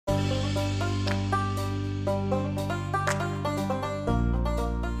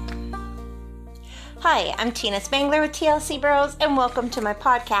Hi, I'm Tina Spangler with TLC Bros, and welcome to my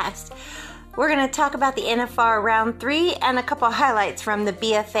podcast. We're going to talk about the NFR Round 3 and a couple of highlights from the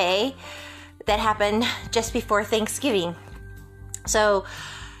BFA that happened just before Thanksgiving. So,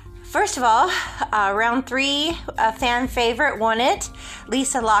 first of all, Round 3, a fan favorite won it,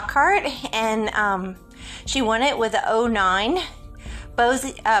 Lisa Lockhart, and she won it with a 09.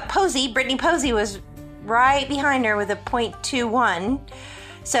 Brittany Posey was right behind her with a .21.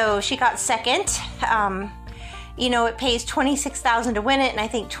 So she got second. It pays $26,000 to win it, and I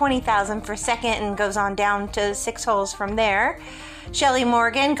think $20,000 for second, and goes on down to 6 holes from there. Shelly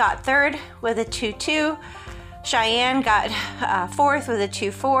Morgan got third with a 2-2. Cheyenne got fourth with a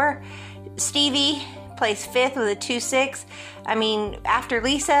 2-4. Stevie placed fifth with a 2-6. I mean, after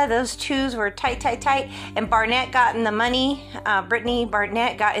Lisa, those twos were tight. And Barnett got in the money. Brittany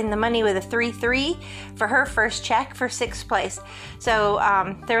Barnett got in the money with a 3-3 for her first check for 6th place. So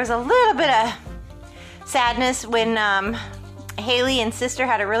there was a little bit of sadness when Haley and sister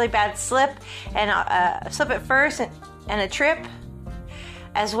had a really bad slip, and a slip at first and a trip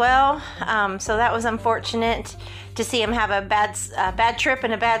as well. So that was unfortunate to see him have a bad trip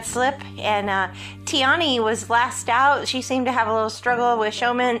and a bad slip. And Tiani was last out. She seemed to have a little struggle with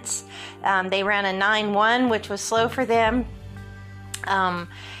Showments. They ran a 9-1, which was slow for them.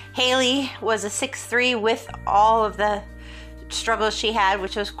 Haley was a 6-3 with all of the struggles she had,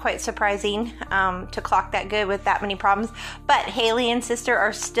 which was quite surprising to clock that good with that many problems. But Haley and sister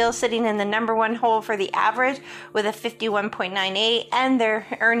are still sitting in the number one hole for the average with a 51.98, and their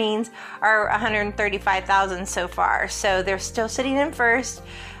earnings are $135,000 so far. So they're still sitting in first,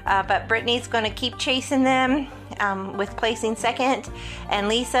 but Brittany's going to keep chasing them with placing second, and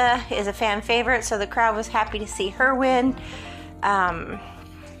Lisa is a fan favorite, so the crowd was happy to see her win.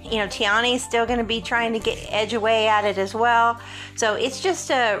 Tiani's still going to be trying to edge away at it as well. So it's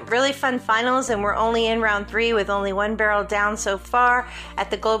just a really fun finals, and we're only in round 3 with only one barrel down so far at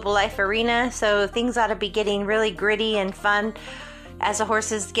the Global Life Arena. So things ought to be getting really gritty and fun as the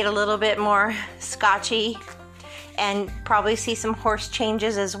horses get a little bit more scotchy, and probably see some horse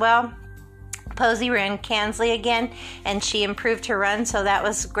changes as well. Posey ran Kansley again, and she improved her run, so that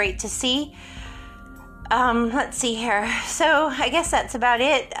was great to see. Let's see here. So I guess that's about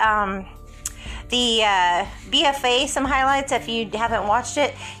it. The BFA, some highlights. If you haven't watched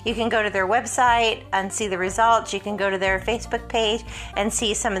it, you can go to their website and see the results. You can go to their Facebook page and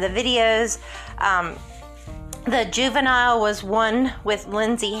see some of the videos. The juvenile was won with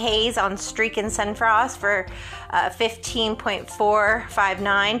Lindsay Hayes on Streak and Sunfrost for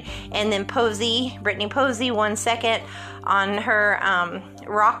 15.459, and then Brittany Posey won second on her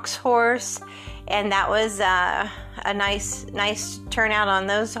Rocks horse. And that was a nice turnout on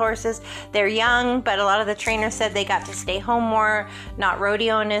those horses. They're young, but a lot of the trainers said they got to stay home more, not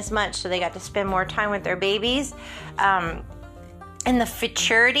rodeoing as much, so they got to spend more time with their babies. In the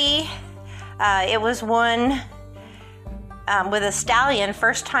Futurity, it was won with a stallion,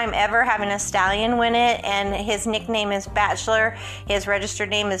 first time ever having a stallion win it, and his nickname is Bachelor. His registered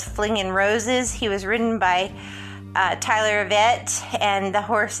name is Flingin' Roses. He was ridden by Tyler Yvette, and the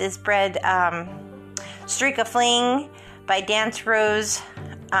horse is bred Streak of Fling by Dance Rose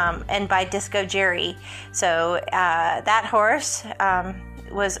and by Disco Jerry. So that horse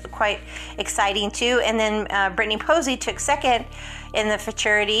was quite exciting too. And then Brittany Posey took second in the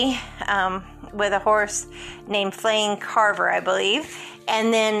Futurity with a horse named Flame Carver, I believe.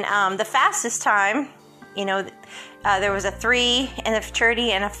 And then the fastest time, there was a 3 in the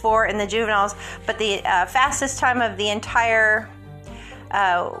Futurity and a 4 in the juveniles, but the fastest time of the entire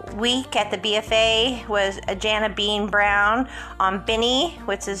week at the BFA was Jana Bean Brown on Benny,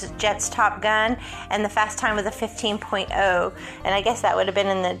 which is Jet's Top Gun, and the fast time was a 15.0, and I guess that would have been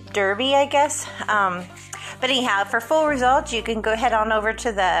in the Derby, I guess. But anyhow, for full results, you can go head on over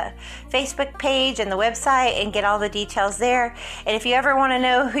to the Facebook page and the website and get all the details there. And if you ever want to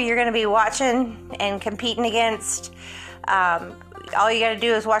know who you're going to be watching and competing against, all you got to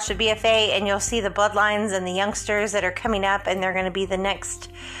do is watch the BFA, and you'll see the bloodlines and the youngsters that are coming up, and they're going to be the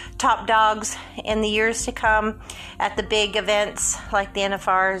next top dogs in the years to come at the big events like the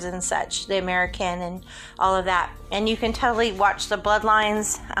NFRs and such, the American and all of that. And you can totally watch the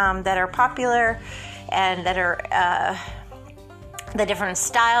bloodlines that are popular and that are the different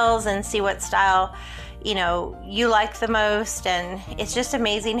styles, and see what style you like the most. And it's just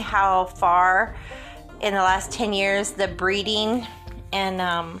amazing how far in the last 10 years the breeding and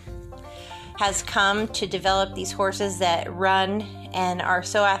has come to develop these horses that run and are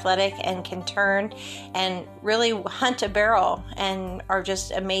so athletic and can turn and really hunt a barrel and are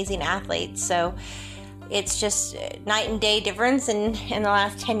just amazing athletes. So it's just night and day difference in the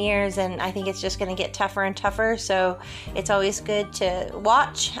last 10 years, and I think it's just going to get tougher and tougher, so it's always good to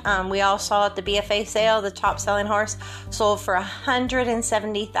watch. We all saw at the BFA sale, the top selling horse sold for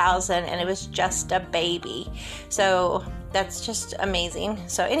 $170,000, and it was just a baby. So that's just amazing.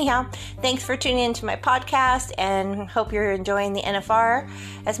 So anyhow, thanks for tuning into my podcast, and hope you're enjoying the NFR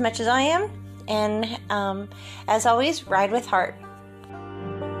as much as I am. And as always, ride with heart.